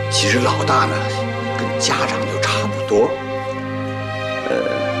其实老大呢，跟家长就差不多。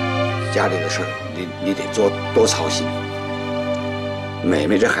家里的事儿你得多操心。美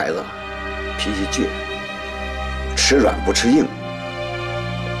美这孩子脾气倔，吃软不吃硬。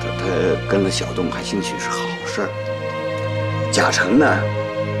他跟了小东还兴许是好事儿。贾成呢，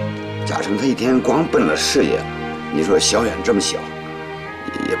贾成他一天光奔了事业，你说小远这么小。”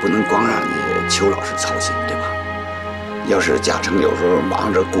也不能光让你邱老师操心，对吧？要是嘉诚有时候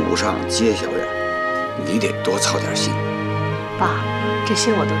忙着顾不上接小远，你得多操点心。爸，这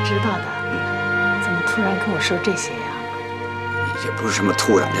些我都知道的，怎么突然跟我说这些呀？也不是什么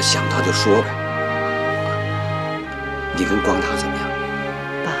突然的，想到就说呗。你跟光大怎么样？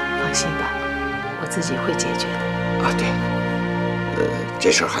爸，放心吧，我自己会解决的。啊，对，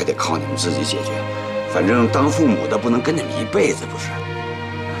这事儿还得靠你们自己解决。反正当父母的不能跟你们一辈子，不是？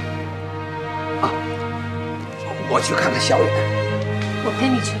啊，我去看看小远。我陪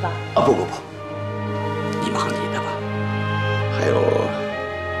你去吧。啊，不，你忙你的吧。还有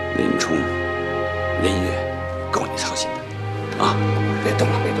林冲、林月，够你操心的。啊，别动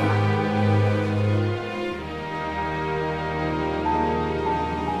了，别动了。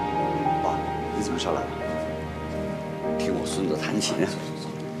爸，你怎么上来了？听我孙子弹琴。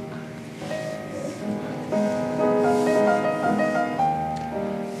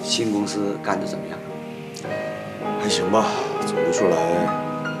新公司干得怎么样？还行吧，总的说来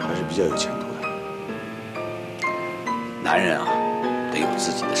还是比较有前途的。男人啊，得有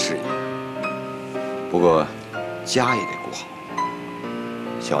自己的事业，不过家也得顾好。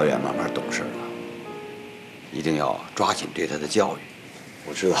小远慢慢懂事了，一定要抓紧对他的教育。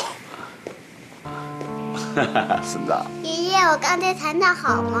我知道。孙子，爷爷，我刚才弹得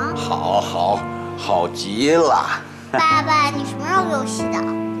好吗？好极了。爸爸，你什么时候给我洗澡？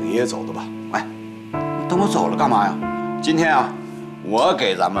等爷爷走了吧。哎，等我走了干嘛呀？今天啊，我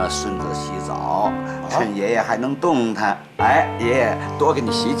给咱们孙子洗澡，趁爷爷还能动弹。哎，爷爷多给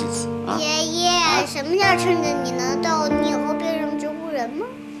你洗几次啊。爷爷，什么叫趁着你能动？你以后变成植物人吗？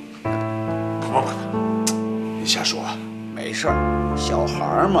不，你瞎说。没事儿，小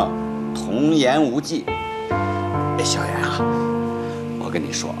孩嘛，童言无忌。哎，小远啊，我跟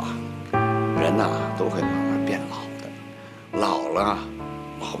你说啊，人呐都会慢慢变老的，老了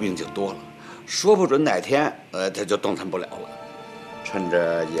毛病就多了，说不准哪天他就动弹不了了。趁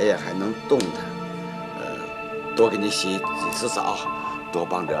着爷爷还能动弹，多给你洗几次澡，多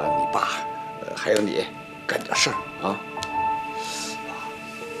帮着你爸，还有你干点事儿啊。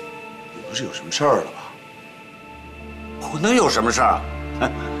你不是有什么事儿了吧？我能有什么事儿啊？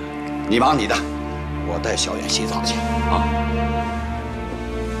你忙你的，我带小远洗澡去啊。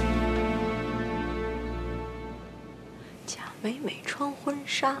贾美美穿婚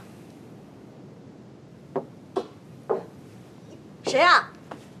纱，谁呀？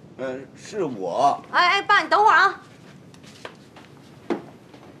是我。哎，爸，你等会儿啊。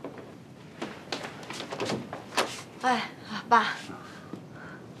哎，爸，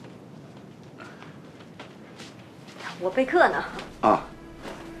我备课呢。啊，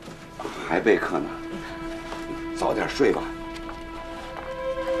还备课呢，早点睡吧。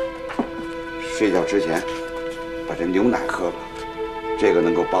睡觉之前把这牛奶喝了，这个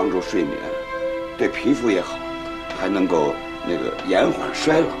能够帮助睡眠，对皮肤也好，还能够延缓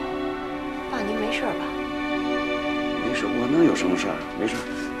衰老。爸，您没事吧？没事，我能有什么事儿？没事。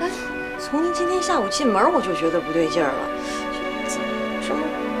哎，从您今天下午进门我就觉得不对劲儿了，怎么这么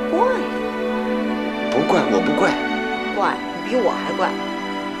怪呀？不怪，我不怪。怪，你比我还怪。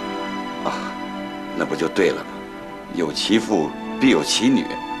啊，那不就对了吗？有其父必有其女。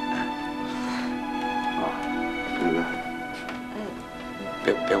啊，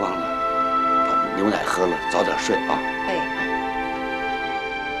别忘了把牛奶喝了，早点睡啊。哎。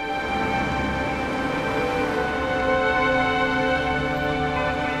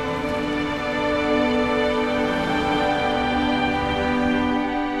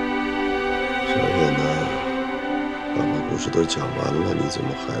小远呐，爸爸故事都讲完了，你怎么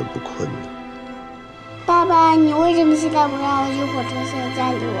还不困呢？爸爸，你为什么现在不让我去火车站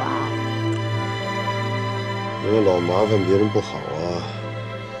家里玩？因为老麻烦别人不好啊。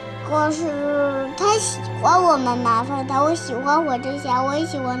可是他喜欢我们麻烦他，我喜欢火车侠，我也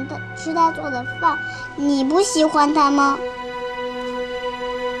喜欢他吃他做的饭。你不喜欢他吗？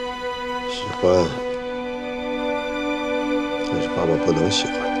喜欢，但是爸爸不能喜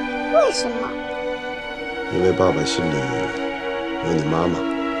欢你。为什么？因为爸爸心里有你妈妈。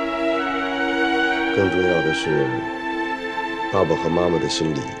更重要的是，爸爸和妈妈的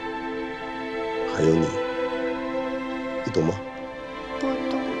心里还有你，你懂吗？不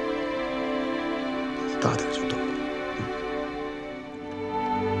懂。大点就懂了。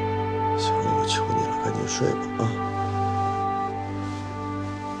行了，我求你了，赶紧睡吧啊！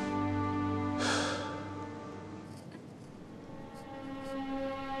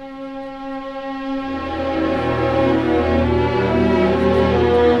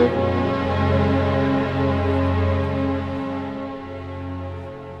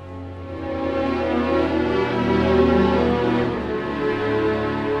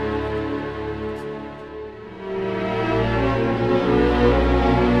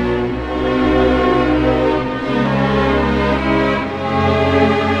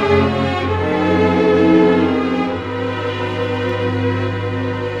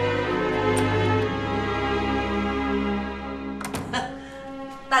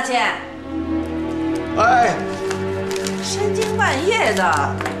大千，哎，深更半夜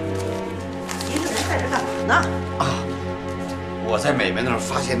的，一个人在这干嘛呢？啊，我在美美那儿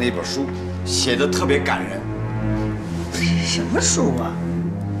发现那本书，写的特别感人。什么书啊？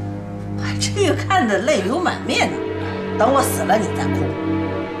哎，这个看得泪流满面呢。等我死了你再哭。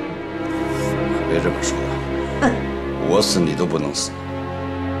别这么说，我死你都不能死。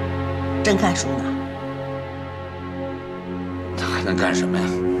真看书呢？他还能干什么呀？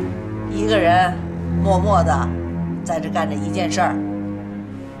一个人默默的在这干着一件事儿。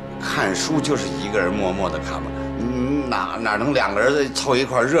看书就是一个人默默的看嘛，哪能两个人凑一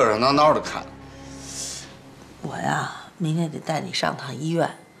块热热闹闹的看？我呀，明天得带你上趟医院。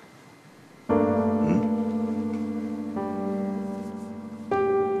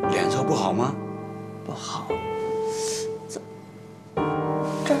脸色不好吗？不好。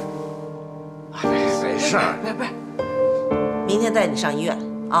没事儿。不是，明天带你上医院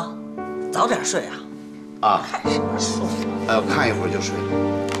啊，早点睡啊。啊。看什么书？看一会儿就睡。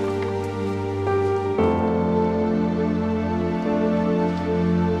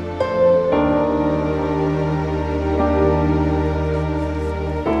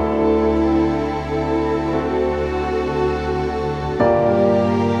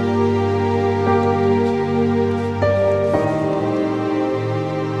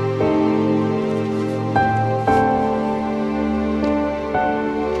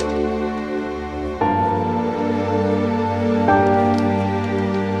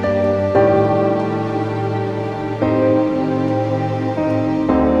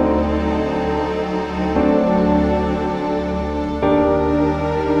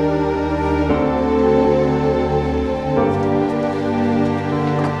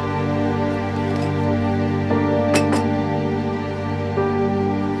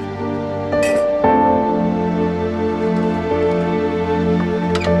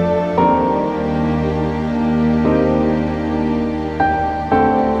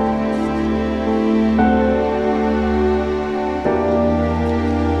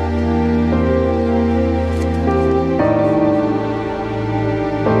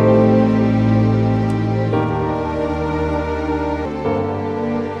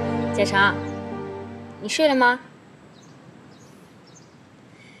小常，你睡了吗？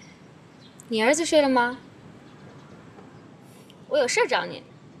你儿子睡了吗？我有事找你，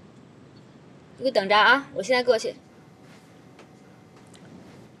你给我等着啊！我现在过去。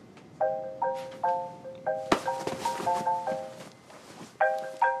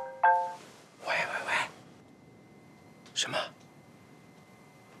喂，什么？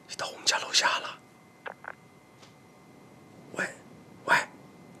你到我们家楼下了？喂。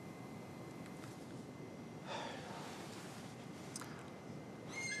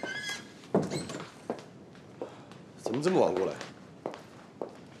怎么这么晚过来？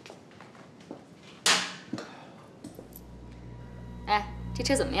哎，这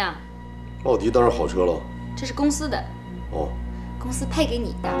车怎么样？奥迪当然好车了。这是公司的。哦。公司配给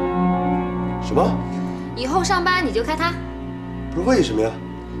你的。什么？以后上班你就开它。不是为什么呀？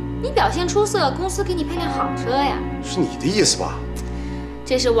你表现出色，公司给你配辆好车呀。是你的意思吧？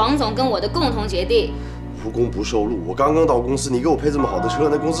这是王总跟我的共同决定。无功不受禄。我刚刚到公司，你给我配这么好的车，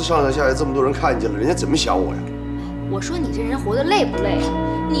那公司上下来这么多人看见了，人家怎么想我呀？我说你这人活得累不累？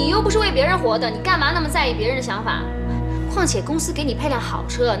你又不是为别人活的，你干嘛那么在意别人的想法？况且公司给你配辆好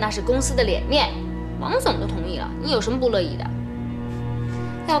车，那是公司的脸面，王总都同意了，你有什么不乐意的？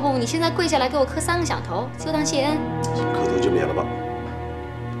要不你现在跪下来给我磕3个响头，就当谢恩。磕头就免了吧，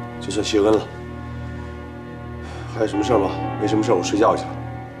就算谢恩了。还有什么事吗？没什么事，我睡觉去了。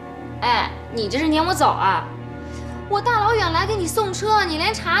哎，你这是撵我走啊？我大老远来给你送车，你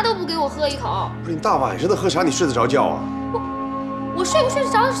连茶都不给我喝一口。不是你大晚上的喝茶，你睡得着觉啊？我睡不睡得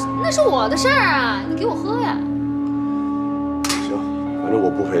着那是我的事儿啊，你给我喝呀。行，反正我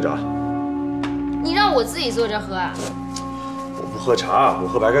不陪着。你让我自己坐这喝啊？我不喝茶，我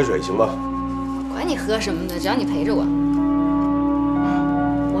喝白开水，行吧？管你喝什么的，只要你陪着我。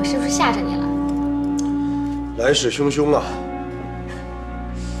我是不是吓着你了？来势汹汹啊！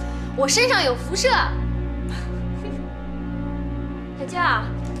我身上有辐射。小舅，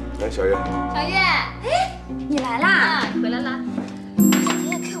来，小月。小月，哎，你来啦！你回来啦。这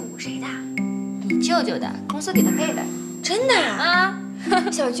天的 Q5谁的？你舅舅的，公司给他配的。真的啊？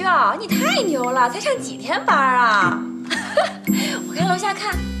小舅，你太牛了，才上几天班啊？我看楼下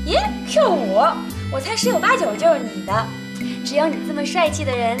看，咦 ，Q5，我猜10有89就是你的。只有你这么帅气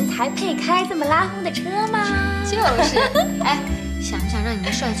的人才配开这么拉风的车吗？就是，哎，想不想让你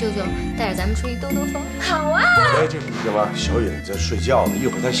的帅舅舅带着咱们出去兜兜风？好啊！哎，这干嘛？小野在睡觉呢，一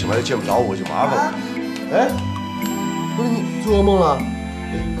会儿他醒来见不着我就麻烦了。哎，不是你做噩梦了？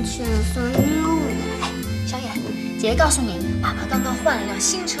我去了算命。哎，小野，姐姐告诉你，妈妈刚刚换了辆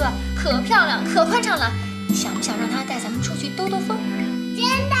新车，可漂亮，可宽敞了。你想不想让她带咱们出去兜兜风？真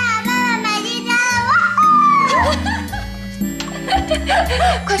的，妈妈买新车了！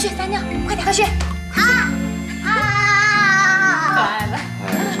快去撒尿，快点，快去！好。哎，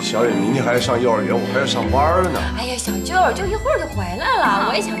这小野明天还要上幼儿园，我还要上班呢。哎呀，小舅儿就一会儿就回来了，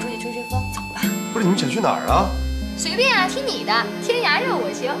我也想出去吹吹风，走吧。不是你们想去哪儿啊？随便啊，听你的，天涯任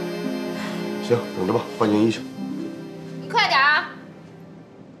我行。行，等着吧，换件衣裳。你快点啊！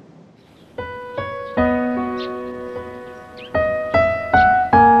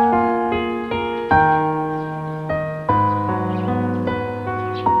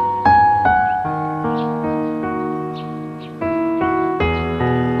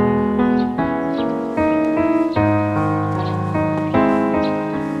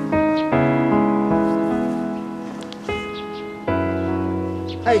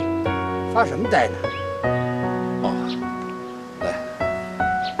哎，发什么呆呢？哦，来，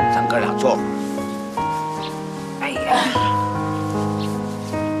咱哥俩坐会儿。哎呀，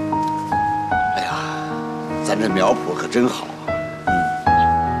咱这苗圃可真好啊。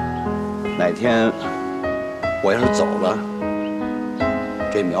哪天我要是走了，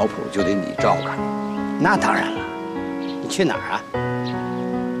这苗圃就得你照看。那当然了，你去哪儿啊？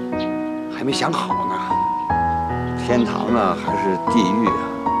还没想好呢，天堂啊还是地狱啊？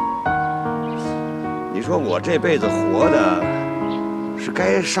你说我这辈子活的，是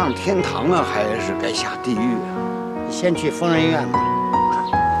该上天堂啊，还是该下地狱啊？你先去疯人院吧。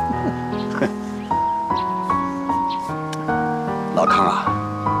老康啊，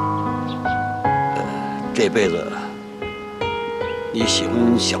这辈子你喜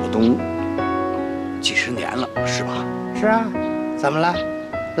欢小东几十年了，是吧？是啊，怎么了？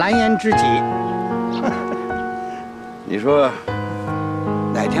蓝颜知己。你说，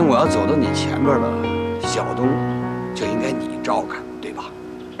哪天我要走到你前边了，小东就应该你照看，对吧？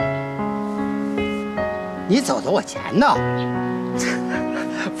你走到我前头？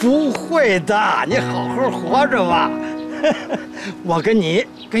不会的，你好好活着吧。我跟你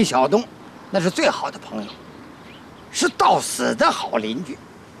跟小东，那是最好的朋友，是到死的好邻居。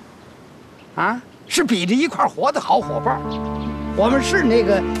啊，是比着一块活的好伙伴。我们是那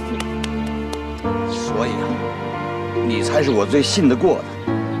个，所以啊，你才是我最信得过的。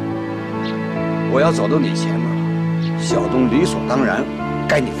我要走到你前面了，小东理所当然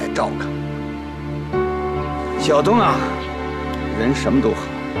该你来照看。小东啊，人什么都好，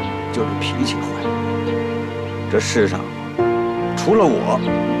就是脾气坏。这世上除了我，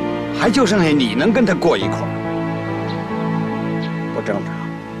还就剩下你能跟他过一块儿。不正常，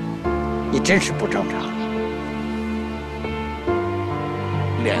你真是不正常。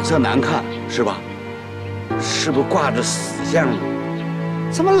脸色难看是吧？是不是挂着死相呢？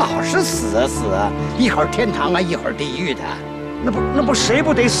怎么老是死啊死啊？一会儿天堂啊，一会儿地狱的。那不谁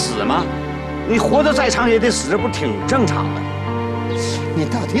不得死吗？你活得再长也得死，这不挺正常的？你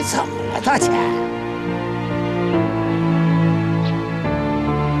到底怎么了，大钱？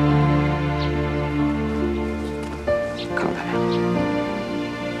康太，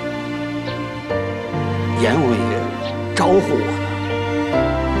阎王爷招呼我。